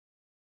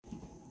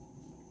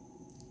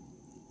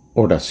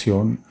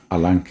Oración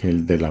al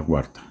Ángel de la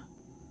Guarda.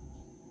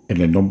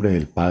 En el nombre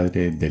del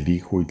Padre, del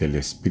Hijo y del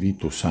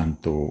Espíritu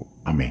Santo.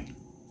 Amén.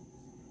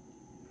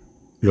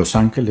 Los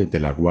ángeles de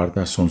la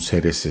guarda son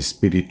seres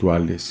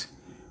espirituales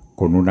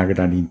con una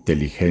gran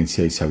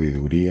inteligencia y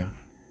sabiduría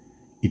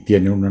y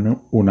tienen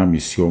una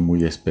misión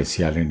muy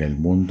especial en el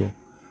mundo,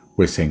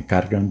 pues se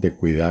encargan de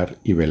cuidar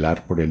y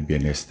velar por el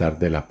bienestar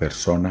de la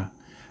persona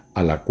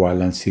a la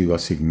cual han sido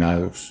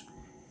asignados.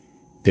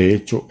 De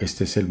hecho,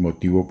 este es el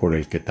motivo por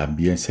el que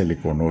también se le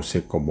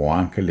conoce como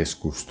ángeles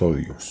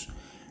custodios,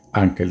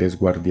 ángeles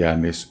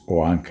guardianes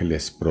o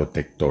ángeles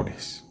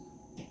protectores.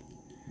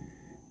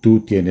 Tú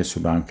tienes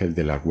un ángel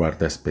de la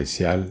guarda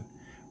especial,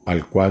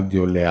 al cual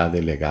Dios le ha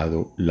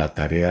delegado la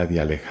tarea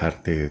de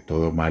alejarte de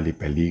todo mal y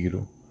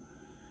peligro,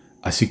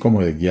 así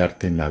como de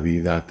guiarte en la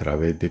vida a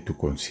través de tu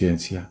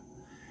conciencia,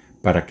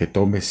 para que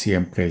tomes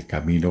siempre el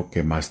camino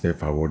que más te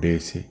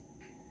favorece,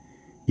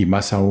 y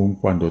más aún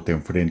cuando te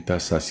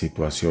enfrentas a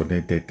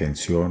situaciones de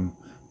tensión,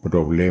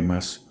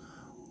 problemas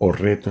o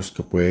retos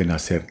que pueden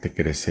hacerte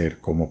crecer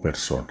como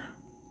persona.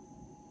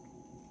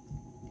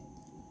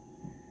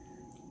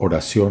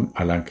 Oración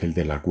al ángel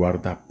de la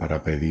guarda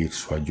para pedir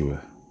su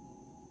ayuda.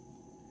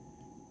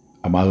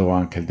 Amado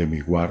ángel de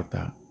mi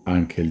guarda,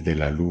 ángel de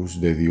la luz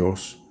de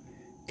Dios,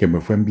 que me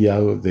fue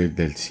enviado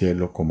desde el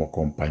cielo como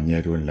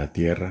compañero en la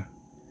tierra,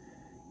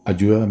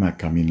 ayúdame a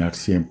caminar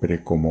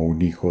siempre como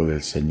un hijo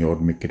del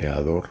Señor mi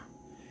Creador,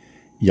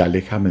 y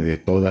aléjame de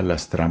todas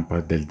las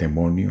trampas del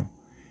demonio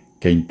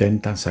que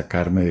intentan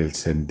sacarme del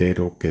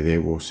sendero que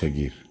debo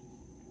seguir.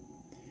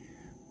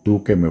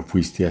 Tú que me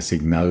fuiste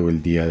asignado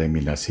el día de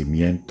mi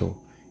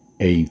nacimiento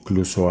e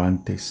incluso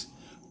antes,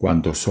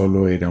 cuando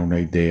solo era una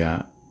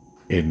idea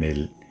en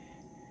el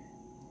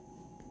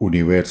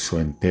universo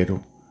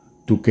entero,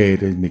 tú que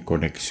eres mi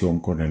conexión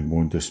con el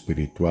mundo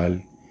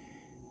espiritual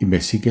y me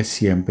sigues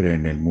siempre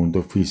en el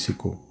mundo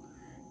físico,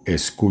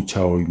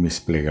 escucha hoy mis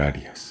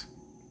plegarias.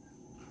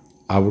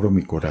 Abro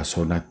mi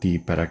corazón a ti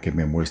para que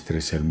me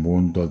muestres el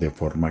mundo de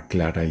forma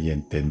clara y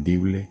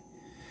entendible,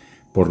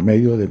 por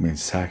medio de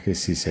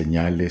mensajes y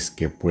señales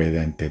que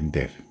pueda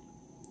entender.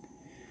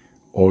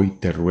 Hoy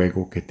te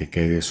ruego que te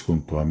quedes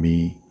junto a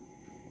mí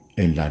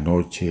en la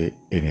noche,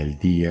 en el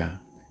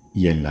día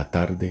y en la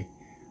tarde,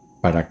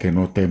 para que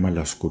no tema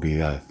la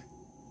oscuridad,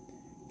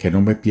 que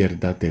no me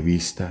pierdas de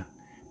vista,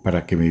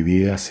 para que mi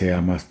vida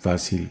sea más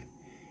fácil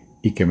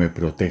y que me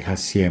protejas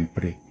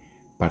siempre,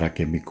 para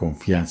que mi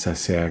confianza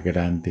sea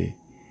grande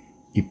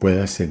y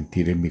pueda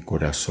sentir en mi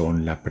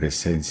corazón la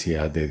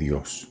presencia de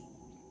Dios.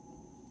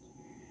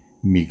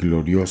 Mi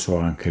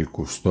glorioso ángel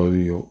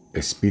custodio,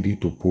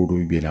 espíritu puro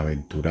y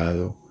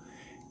bienaventurado,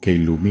 que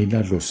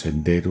ilumina los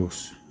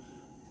senderos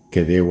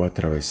que debo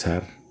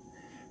atravesar,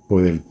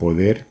 por el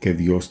poder que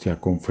Dios te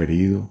ha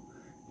conferido,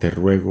 te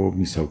ruego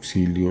mis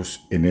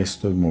auxilios en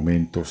estos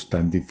momentos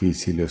tan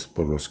difíciles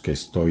por los que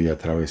estoy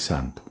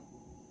atravesando.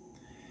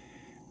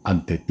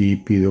 Ante ti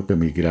pido que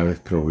mis graves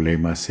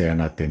problemas sean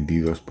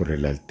atendidos por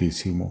el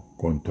Altísimo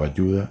con tu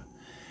ayuda,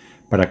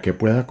 para que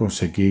pueda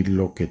conseguir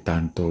lo que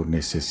tanto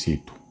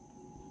necesito.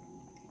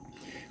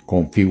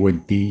 Confío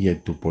en ti y en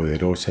tu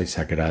poderosa y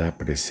sagrada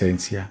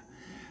presencia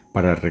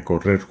para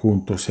recorrer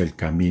juntos el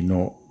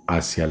camino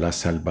hacia la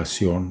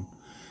salvación,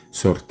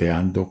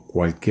 sorteando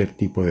cualquier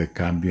tipo de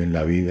cambio en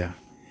la vida,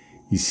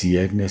 y si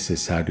es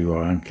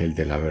necesario, ángel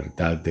de la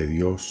verdad de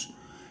Dios,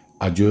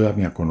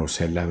 ayúdame a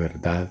conocer la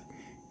verdad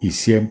y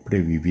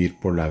siempre vivir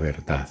por la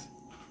verdad.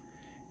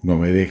 No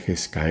me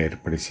dejes caer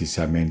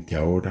precisamente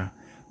ahora,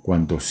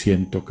 cuando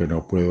siento que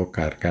no puedo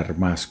cargar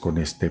más con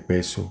este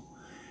peso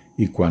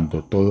y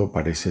cuando todo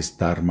parece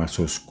estar más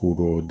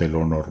oscuro de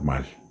lo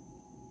normal.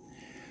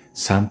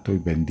 Santo y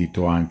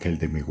bendito ángel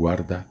de mi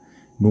guarda,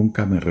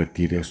 nunca me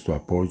retires tu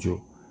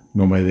apoyo,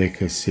 no me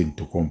dejes sin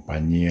tu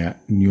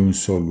compañía ni un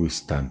solo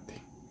instante.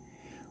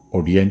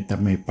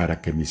 Oriéntame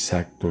para que mis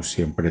actos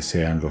siempre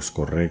sean los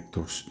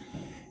correctos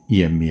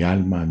y en mi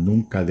alma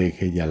nunca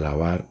deje de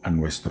alabar a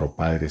nuestro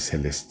Padre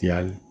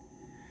Celestial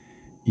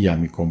y a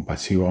mi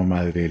compasiva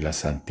Madre la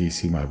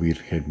Santísima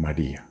Virgen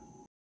María.